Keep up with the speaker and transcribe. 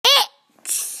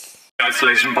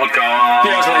Isolation Podcast.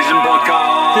 The Isolation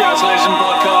Podcast. The Isolation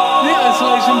Podcast. The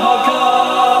Isolation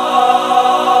Podcast.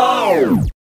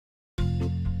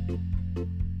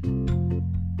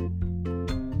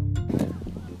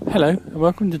 Hello and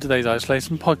welcome to today's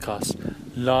Isolation Podcast,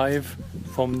 live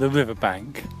from the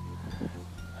riverbank.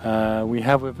 We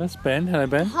have with us Ben. Hello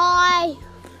Ben. Hi.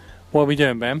 What are we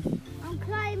doing, Ben? I'm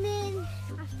climbing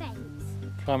a fence.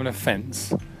 Climbing a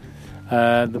fence.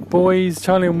 The boys,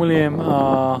 Charlie and William,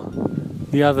 are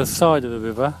the other side of the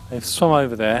river. They've swum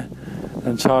over there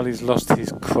and Charlie's lost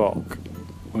his croc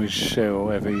or his shoe or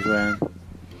whatever he's wearing.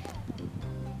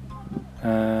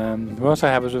 We also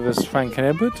have with us Frank and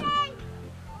Edward,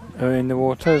 who are in the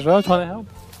water as well, trying to help.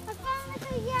 I found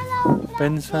like a yellow black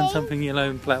Ben's found thing. something yellow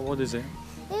and black. What is it?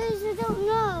 I don't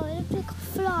know. It looked like a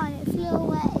fly and it flew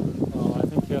away. Oh, I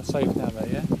think you're safe now though,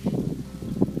 yeah? I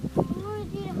want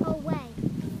to do the whole way.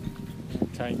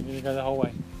 Okay, you're going to go the whole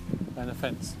way around the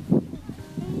fence.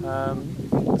 So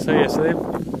they're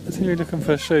continually looking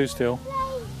for a shoe still.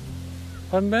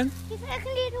 Pardon, Ben? If I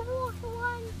can do the water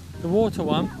one. The water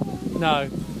one? No,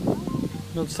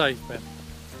 not safe, Ben.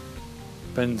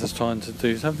 Ben's just trying to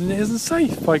do something that isn't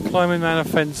safe by climbing around a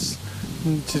fence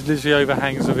which literally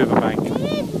overhangs the riverbank. It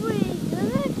is really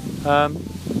good.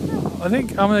 I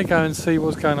think I'm going to go and see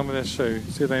what's going on with their shoe,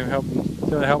 see if they can help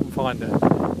them find it.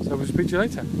 So we'll speak to you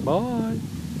later. Bye.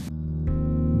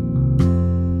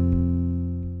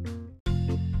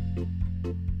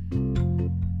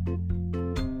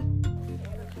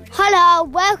 Hello,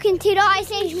 welcome to the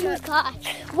Isolation Podcast,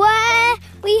 where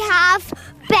we have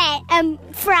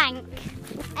Frank,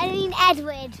 and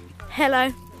Edward. Hello.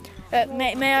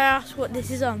 May I ask what this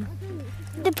is on?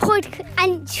 The pod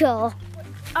intro.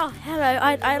 Oh, hello.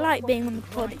 I like being on the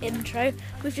pod intro.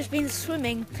 We've just been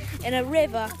swimming in a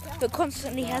river that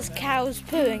constantly has cows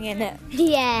pooing in it.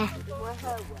 Yeah.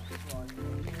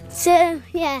 So,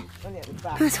 yeah,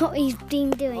 that's what he's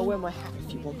been doing. I'll wear my hat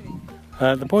if you want.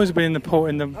 The boys have been in the pool,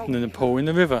 in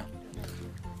the river.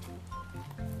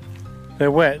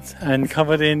 They're wet and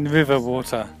covered in river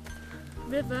water.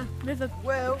 River.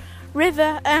 Well,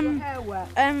 River. hair wet.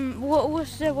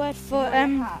 What's the word for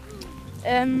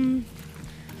poo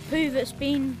that's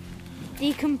been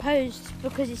decomposed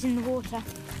because it's in the water?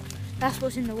 That's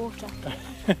what's in the water.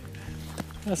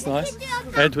 That's nice.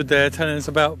 Edward there telling us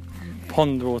about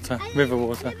pond water, river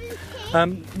water.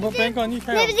 Well, Ben, go on, you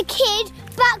There carry was a kid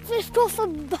backflipped off a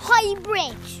high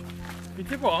bridge. You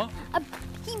did what?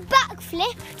 He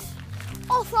backflipped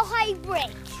off a high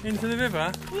bridge. Into the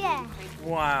river? Yeah.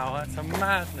 Wow, that's a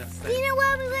madness Do thing. you know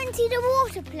where we went to the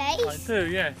water I place? do,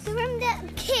 yes. So remember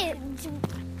that kid?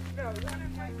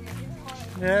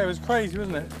 Yeah, it was crazy,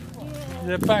 wasn't it?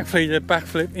 The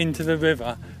backflip into the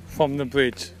river from the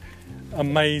bridge.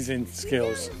 Amazing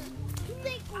skills.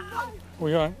 Well,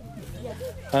 you alright?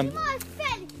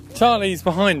 Charlie's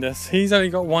behind us. He's only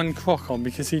got one croc on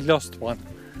because he lost one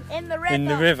In the river. in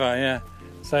the river, yeah.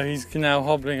 So he's now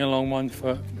hobbling along 1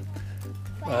 foot.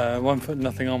 1 foot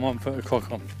nothing on, 1 foot a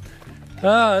croc on.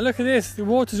 Ah, look at this. The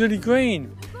water's really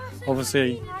green.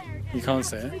 Obviously, you can't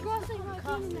see it.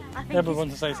 Everyone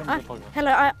wants to say something to the podcast.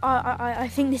 Hello. I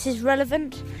think this is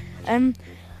relevant.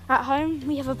 At home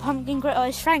we have a pumpkin. Oh,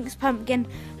 it's Frank's pumpkin,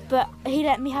 but he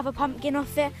let me have a pumpkin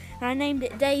off it, and I named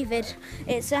it David.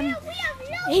 It's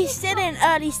he's still in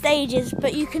early stages,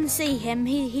 but you can see him.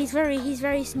 He's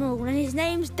very small, and his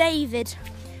name's David.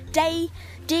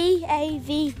 D-A-V-I-D.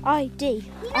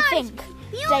 I think.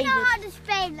 You David. know how to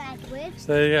spell Edward.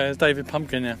 So yeah, it's David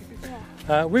Pumpkin now.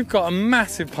 We've got a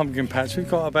massive pumpkin patch. We've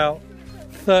got about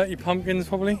 30 pumpkins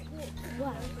probably,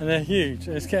 and they're huge.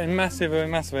 It's getting massiver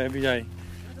and massiver every day.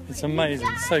 It's amazing.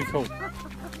 It's so cool. Can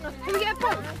we get a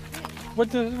boat? What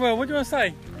do you want to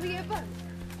say? Can we get a boat?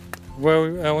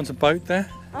 Well, I want a boat there.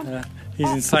 He's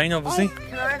insane, obviously.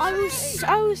 I will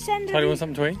send. Charlie wants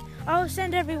something to eat. I will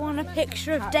send everyone a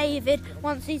picture of David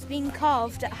once he's been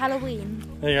carved at Halloween.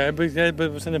 There you go.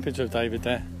 We'll send a picture of David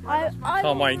there. I Can't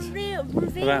will wait reveal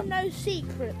that. no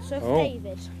secrets of Oh.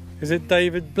 David. Is it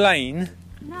David Blaine?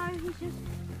 No, he's just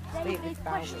David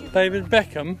question. David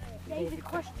Beckham? David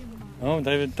question. Oh,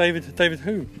 David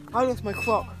who? I lost my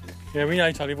croc. Yeah, we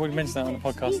know, Charlie. We've already mentioned that on the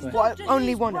podcast. He's There. Well, I just only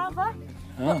his want it. brother,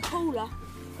 Oh. but cooler.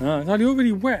 Oh, Charlie, you're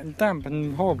really wet and damp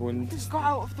and horrible. And Just got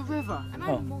out of the river. And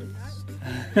Oh. I'm moist.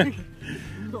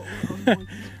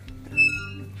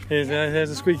 There's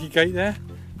a squeaky gate there.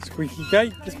 Squeaky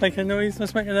gate. Just making a noise.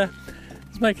 Just making a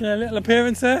little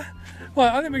appearance there.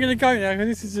 Right, I think we're going to go now because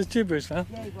this is just gibberish now.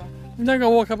 Yeah, you We're not going to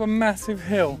walk up a massive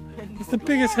hill. It's the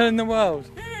biggest hill in the world.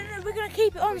 No, we're going to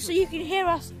keep it on so you can hear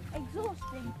us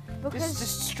exhausting. Because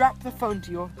just strap the phone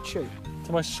to your shoe.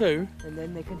 to my shoe, And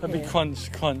then they can that'd be hear.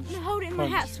 crunch, crunch. I'm holding it in my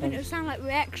crunch, hat so it sound like we're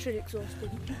extra exhausted.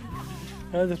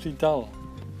 That'd just be dull.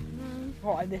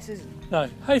 Oh, and this isn't. No.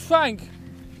 Hey Frank,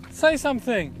 say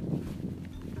something.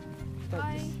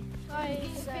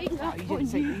 Oh, you didn't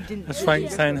say. You didn't. That's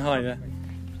Frank saying hi there.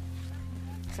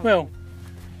 Well,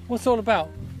 what's it all about?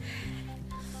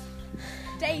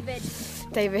 David.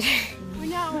 David. We're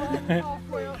now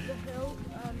halfway up the hill.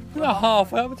 We're not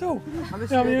halfway up at all.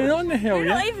 Yeah, we're not on the hill We're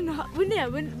not yet. even.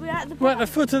 We're at the We're at the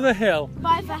foot of the hill.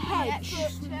 by the hedge.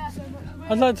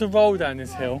 I'd like to roll down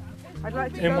this hill. I'd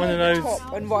like to In go one to of the those-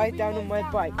 top and ride down on my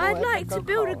bike. I'd or like to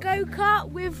build a go-kart. go-kart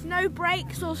with no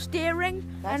brakes or steering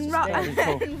That's and, just That'd be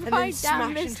cool. and And then ride down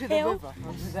smash this into the hill. river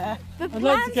over there. The I'd like to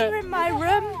plans get- are in my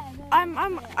room.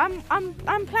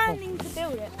 I'm planning to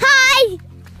build it. Hi!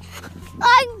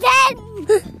 I'm Ben!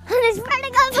 And it's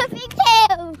running up a big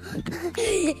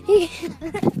hill!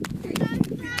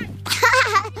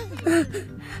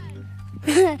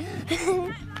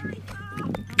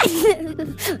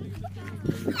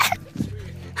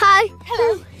 Hi!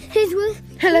 Hello!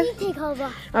 Hello! You take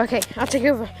over. Okay, I'll take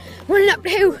over. Running up the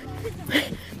hill.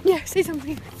 Yeah, say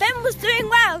something. Ben was doing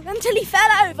well until he fell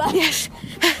over. Yes.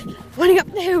 Running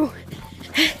up the hill.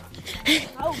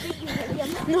 I'll beat you, William.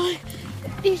 No.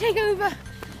 You take over.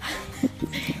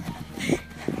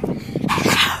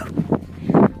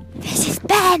 This is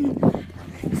Ben!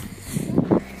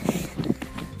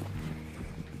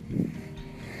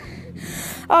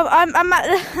 Oh,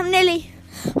 I'm nearly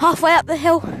halfway up the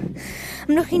hill.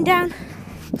 I'm looking down.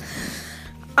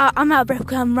 I'm out of breath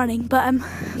because I'm running, but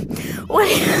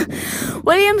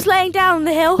William's laying down on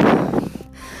the hill.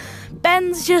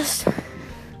 Ben's just,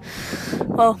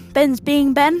 well, Ben's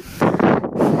being Ben,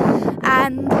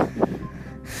 and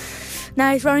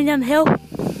now he's running down the hill,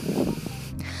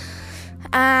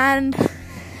 and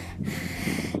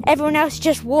everyone else is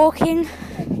just walking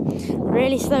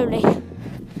really slowly.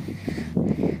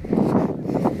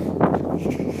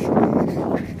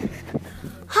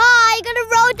 Hi, gonna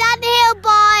roll down the hill,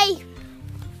 boy!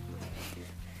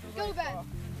 Go, Ben.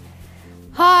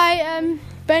 Hi,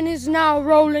 Ben is now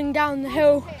rolling down the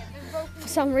hill for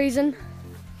some reason.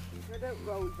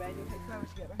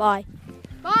 Bye.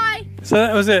 Bye. So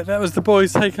that was it. That was the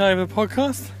boys taking over the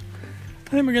podcast. I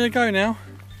think we're going to go now.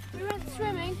 We went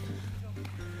swimming.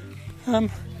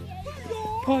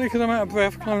 Partly because I'm out of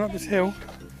breath climbing up this hill.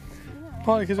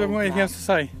 Partly because we haven't got anything else to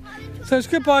say. So it's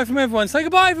goodbye from everyone. Say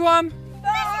goodbye, everyone.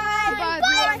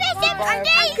 Bye.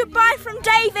 And goodbye from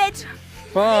David.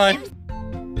 Bye.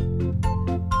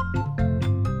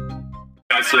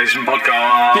 The Isolation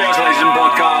Podcast. The Isolation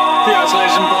Podcast. The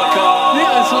Isolation Podcast. The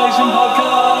Isolation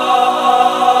Podcast.